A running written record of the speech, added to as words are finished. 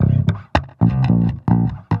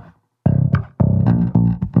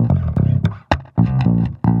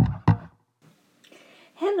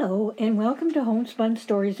welcome to Homespun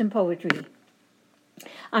Stories and Poetry.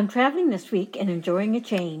 I'm traveling this week and enjoying a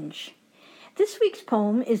change. This week's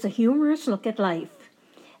poem is a humorous look at life.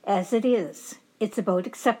 As it is, it's about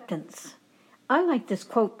acceptance. I like this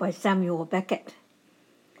quote by Samuel Beckett.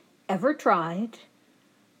 Ever tried,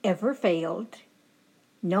 ever failed,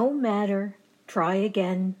 no matter, try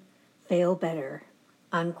again, fail better,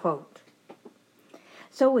 unquote.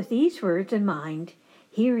 So with these words in mind,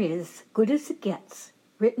 here is Good as It Gets,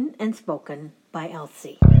 written and spoken by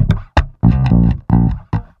Elsie.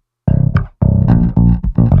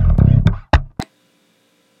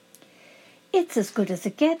 It's as good as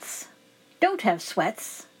it gets. Don't have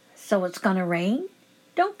sweats. So it's gonna rain?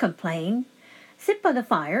 Don't complain. Sit by the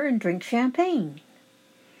fire and drink champagne.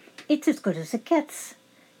 It's as good as it gets.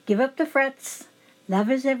 Give up the frets.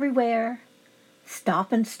 Love is everywhere.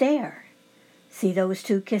 Stop and stare. See those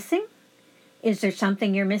two kissing? Is there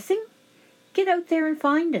something you're missing? Get out there and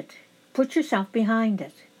find it. Put yourself behind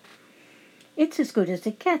it. It's as good as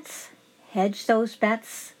it gets. Hedge those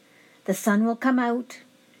bets. The sun will come out.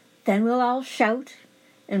 Then we'll all shout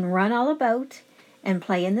and run all about and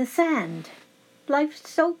play in the sand. Life's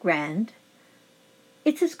so grand.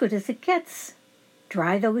 It's as good as it gets.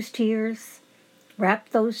 Dry those tears. Wrap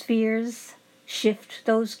those fears. Shift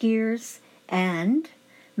those gears. And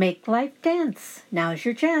make life dance. Now's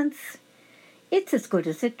your chance. It's as good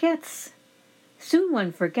as it gets. Soon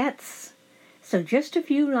one forgets, so just a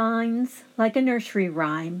few lines like a nursery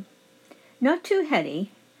rhyme. Not too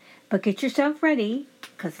heady, but get yourself ready,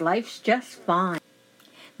 'cause life's just fine.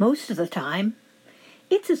 Most of the time,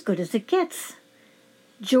 it's as good as it gets.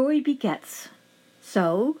 Joy begets,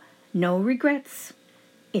 so no regrets.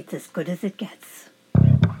 It's as good as it gets.